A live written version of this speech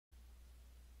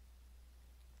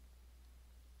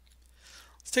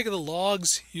Let's take the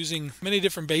logs using many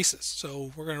different bases.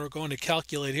 So we're going to go into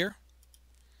calculate here.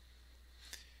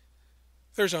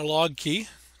 There's our log key,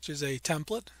 which is a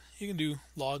template. You can do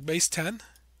log base 10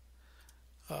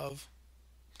 of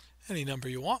any number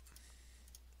you want.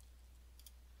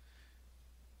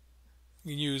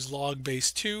 You can use log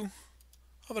base 2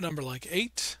 of a number like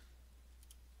 8.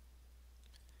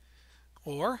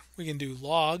 Or we can do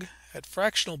log at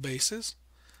fractional bases,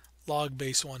 log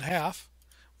base 1/2.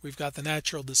 We've got the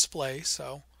natural display,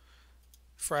 so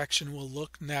fraction will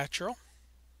look natural,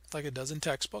 like it does in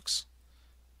textbooks.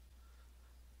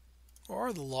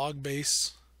 Or the log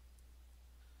base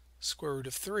square root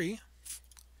of 3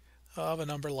 of a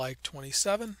number like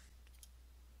 27.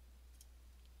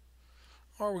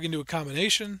 Or we can do a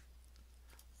combination,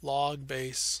 log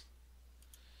base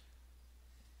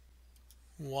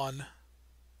 1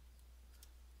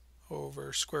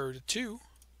 over square root of 2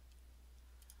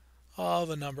 of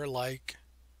a number like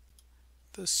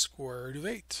the square root of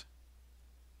 8.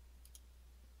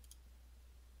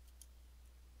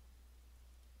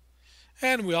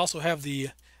 And we also have the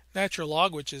natural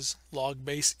log, which is log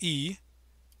base e.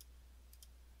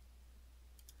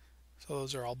 So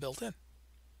those are all built in.